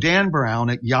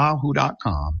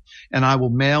sundaymorningdanbrown@yahoo.com. And I will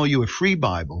mail you a free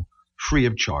Bible free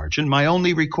of charge. And my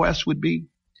only request would be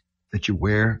that you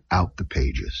wear out the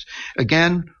pages.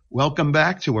 Again, welcome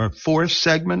back to our fourth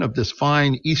segment of this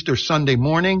fine Easter Sunday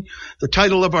morning. The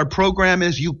title of our program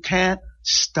is You Can't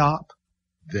Stop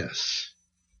This.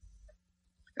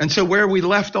 And so where we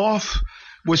left off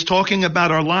was talking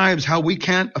about our lives, how we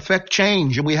can't affect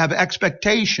change and we have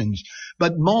expectations.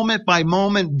 But moment by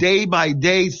moment, day by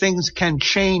day, things can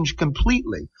change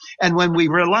completely. And when we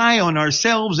rely on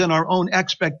ourselves and our own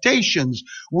expectations,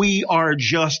 we are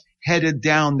just headed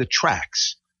down the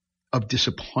tracks of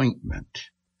disappointment.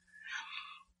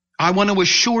 I want to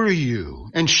assure you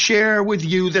and share with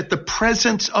you that the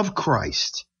presence of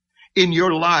Christ in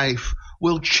your life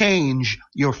will change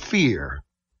your fear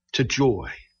to joy.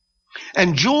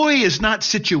 And joy is not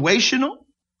situational.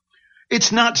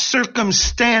 It's not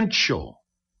circumstantial.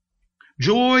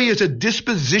 Joy is a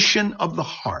disposition of the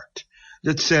heart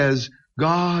that says,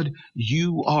 God,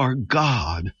 you are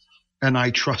God, and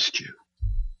I trust you.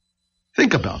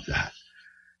 Think about that.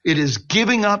 It is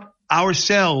giving up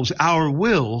ourselves, our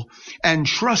will, and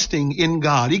trusting in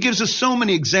God. He gives us so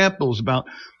many examples about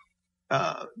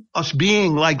us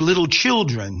being like little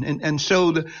children. And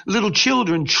so the little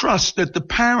children trust that the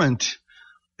parent,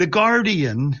 the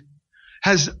guardian,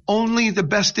 has only the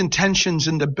best intentions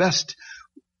and the best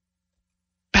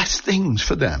things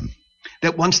for them,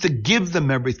 that wants to give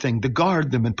them everything, to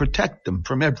guard them and protect them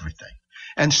from everything.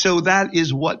 And so that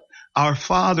is what our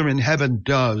Father in heaven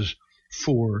does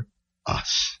for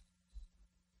us.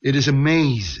 It is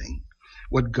amazing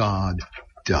what God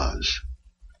does.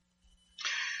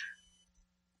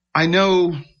 I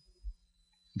know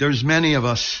there's many of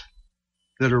us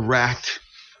that are racked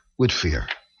with fear.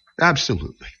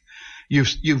 Absolutely.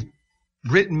 You've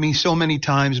written me so many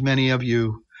times, many of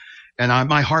you, and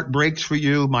my heart breaks for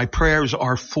you. My prayers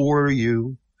are for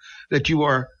you, that you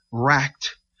are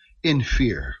racked in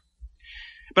fear.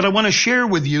 But I want to share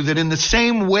with you that in the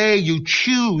same way you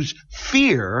choose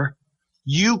fear,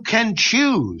 you can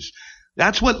choose.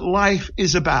 That's what life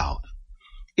is about.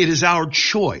 It is our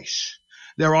choice.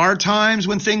 There are times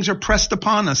when things are pressed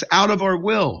upon us out of our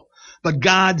will, but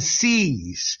God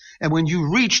sees. And when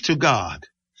you reach to God,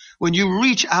 when you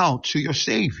reach out to your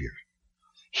Savior,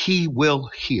 He will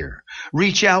hear.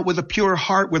 Reach out with a pure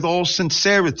heart, with all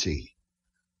sincerity.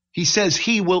 He says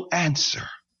He will answer.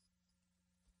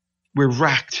 We're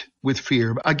racked with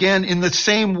fear. Again, in the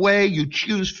same way you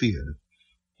choose fear,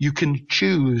 you can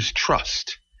choose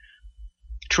trust.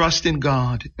 Trust in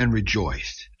God and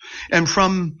rejoice. And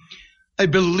from a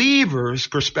believer's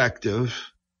perspective,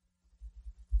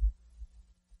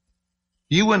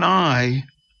 you and I,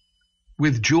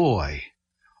 with joy,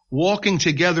 walking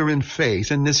together in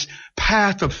faith, and this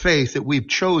path of faith that we've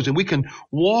chosen, we can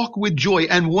walk with joy.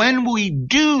 And when we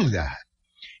do that,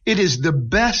 it is the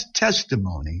best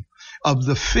testimony of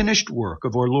the finished work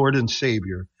of our Lord and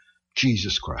Savior,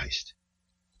 Jesus Christ.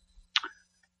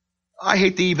 I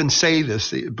hate to even say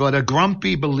this, but a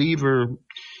grumpy believer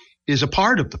is a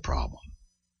part of the problem.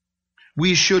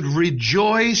 We should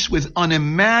rejoice with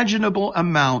unimaginable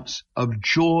amounts of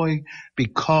joy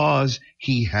because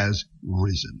He has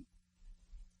risen.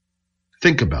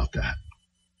 Think about that.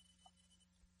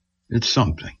 It's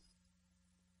something.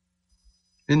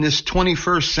 In this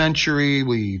 21st century,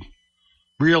 we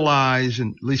realize, at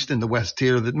least in the West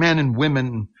here, that men and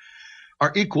women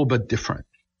are equal but different.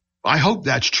 I hope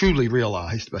that's truly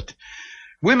realized, but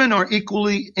women are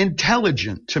equally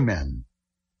intelligent to men.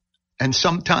 And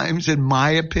sometimes, in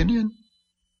my opinion,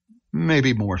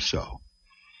 maybe more so.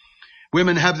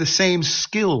 Women have the same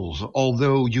skills,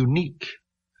 although unique.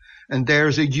 And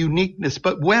there's a uniqueness,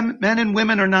 but men and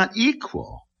women are not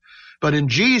equal. But in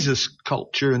Jesus'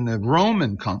 culture, in the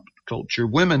Roman culture,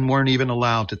 women weren't even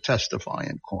allowed to testify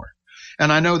in court.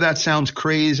 And I know that sounds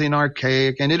crazy and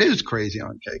archaic, and it is crazy and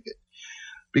archaic,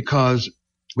 because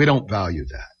we don't value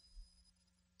that.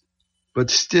 But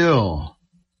still,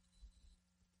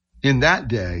 in that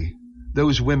day,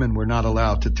 those women were not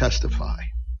allowed to testify.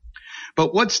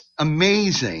 But what's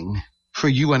amazing for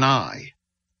you and I,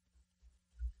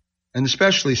 and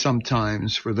especially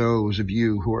sometimes for those of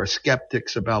you who are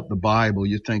skeptics about the Bible,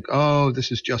 you think, oh,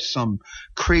 this is just some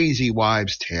crazy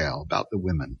wives' tale about the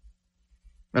women.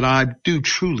 But I do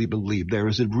truly believe there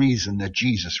is a reason that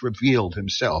Jesus revealed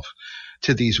Himself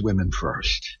to these women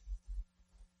first.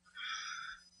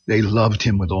 They loved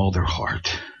Him with all their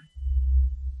heart.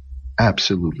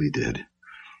 Absolutely did.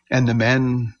 And the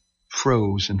men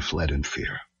froze and fled in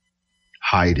fear,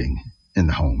 hiding in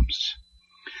the homes.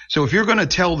 So if you're going to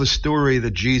tell the story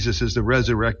that Jesus is the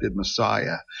resurrected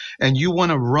Messiah, and you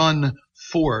want to run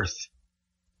forth,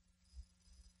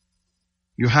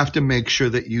 you have to make sure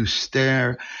that you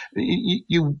stare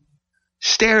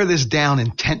this down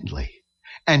intently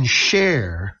and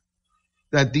share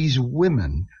that these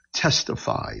women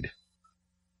testified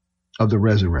of the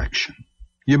resurrection.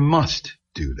 You must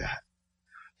do that.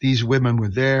 These women were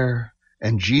there,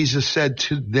 and Jesus said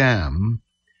to them,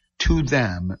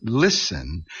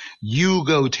 listen, you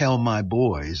go tell my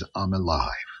boys I'm alive.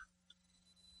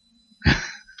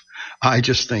 I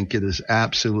just think it is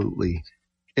absolutely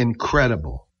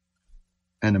incredible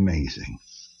and amazing.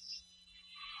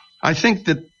 I think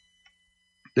that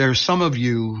there are some of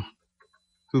you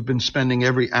who've been spending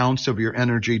every ounce of your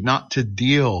energy not to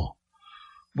deal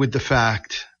with the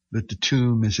fact that the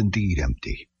tomb is indeed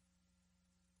empty.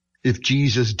 If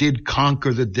Jesus did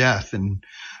conquer the death, and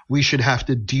we should have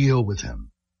to deal with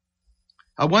Him.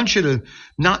 I want you to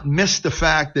not miss the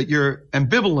fact that your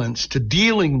ambivalence to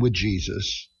dealing with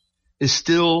Jesus is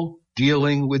still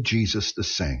dealing with Jesus the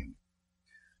same.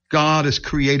 God has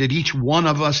created each one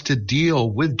of us to deal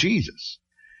with Jesus.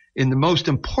 And the most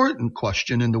important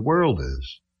question in the world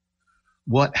is,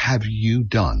 what have you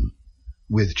done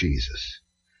with Jesus?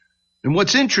 And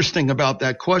what's interesting about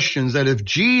that question is that if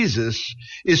Jesus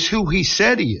is who He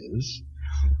said He is,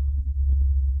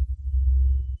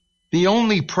 the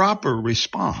only proper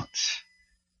response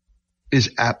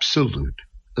is absolute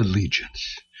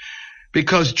allegiance.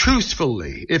 Because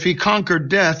truthfully, if He conquered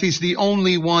death, He's the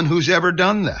only one who's ever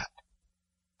done that.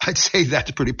 I'd say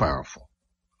that's pretty powerful.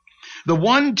 The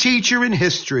one teacher in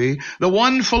history, the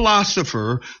one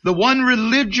philosopher, the one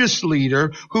religious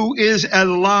leader who is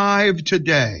alive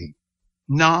today,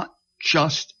 not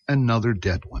just another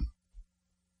dead one.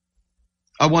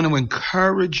 I want to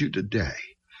encourage you today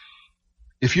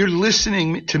If you're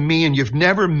listening to me and you've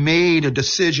never made a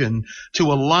decision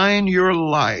to align your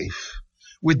life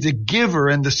with the giver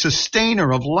and the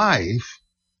sustainer of life,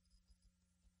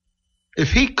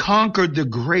 if he conquered the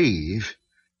grave,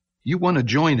 you want to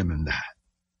join him in that.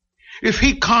 If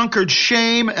he conquered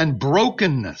shame and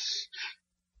brokenness,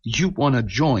 you want to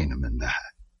join him in that.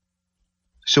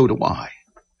 So do I.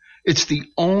 It's the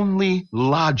only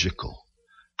logical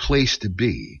place to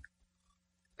be,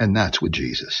 and that's with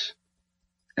Jesus.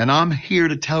 And I'm here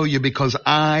to tell you because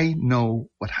I know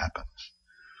what happens.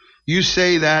 You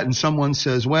say that and someone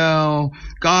says, well,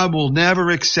 God will never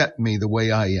accept me the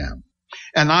way I am.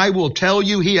 And I will tell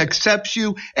you he accepts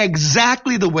you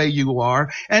exactly the way you are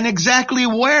and exactly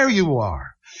where you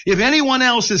are. If anyone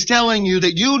else is telling you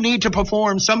that you need to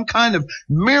perform some kind of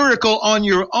miracle on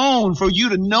your own for you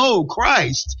to know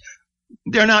Christ,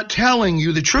 they're not telling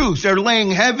you the truth. They're laying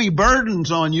heavy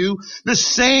burdens on you the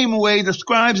same way the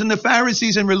scribes and the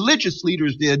Pharisees and religious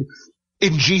leaders did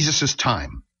in Jesus'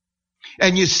 time.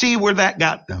 And you see where that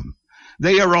got them.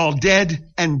 They are all dead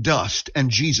and dust, and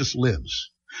Jesus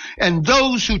lives. And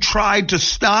those who tried to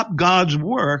stop God's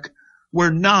work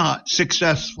were not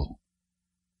successful.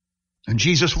 And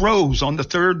Jesus rose on the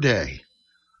third day.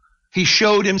 He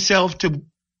showed himself to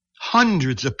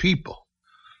hundreds of people.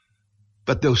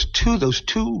 But those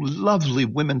two lovely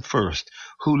women first,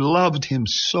 who loved him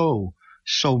so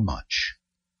much.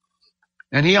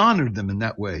 And he honored them in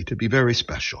that way to be very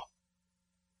special.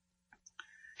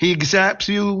 He accepts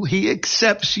you, he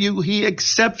accepts you, he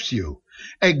accepts you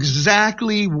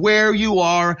exactly where you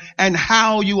are and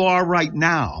how you are right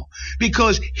now,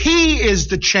 because he is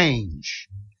the change.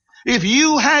 If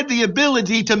you had the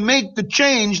ability to make the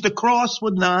change, the cross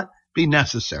would not be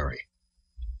necessary.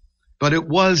 But it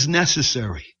was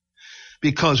necessary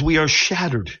because we are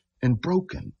shattered and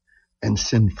broken and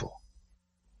sinful.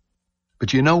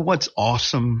 But you know what's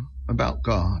awesome about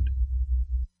God?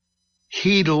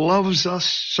 He loves us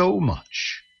so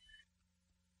much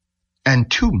and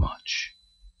too much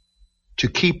to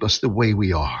keep us the way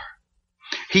we are.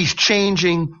 He's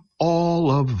changing all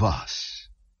of us.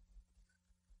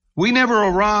 We never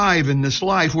arrive in this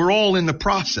life. We're all in the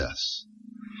process.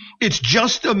 It's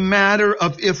just a matter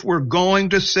of if we're going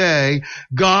to say,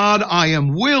 God, I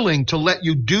am willing to let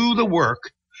you do the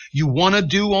work you want to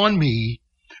do on me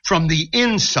from the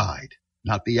inside,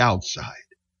 not the outside.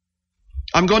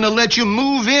 I'm going to let you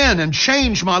move in and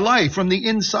change my life from the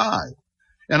inside.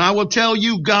 And I will tell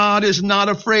you, God is not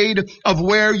afraid of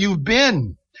where you've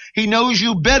been. He knows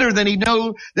you better than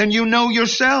you know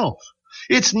yourself.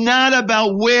 It's not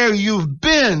about where you've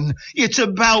been. It's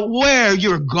about where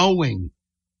you're going.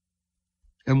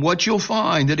 And what you'll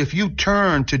find that if you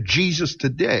turn to Jesus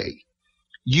today,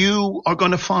 you are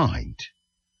going to find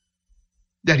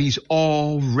that he's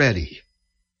already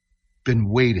been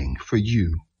waiting for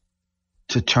you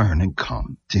to turn and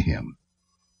come to him.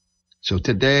 So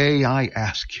today I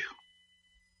ask you,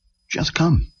 just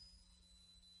come.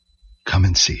 Come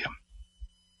and see him.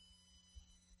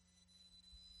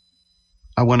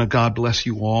 I want to God bless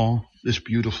you all this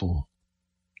beautiful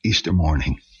Easter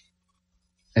morning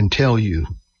and tell you,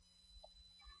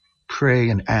 pray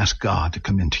and ask God to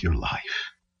come into your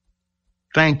life.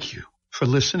 Thank you for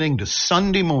listening to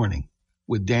Sunday Morning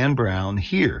with Dan Brown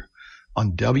here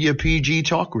on WPG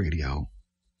Talk Radio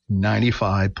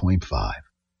 95.5.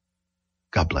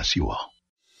 God bless you all.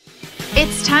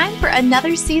 It's time for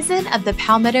another season of The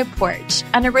Palmetto Porch,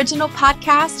 an original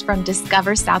podcast from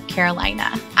Discover South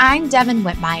Carolina. I'm Devin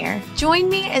Whitmire. Join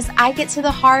me as I get to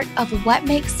the heart of what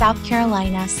makes South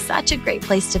Carolina such a great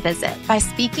place to visit by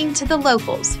speaking to the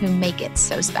locals who make it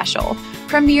so special.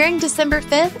 Premiering December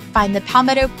 5th, find The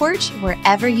Palmetto Porch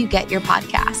wherever you get your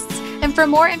podcasts. And for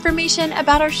more information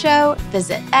about our show,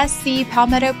 visit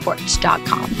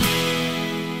scpalmettoporch.com.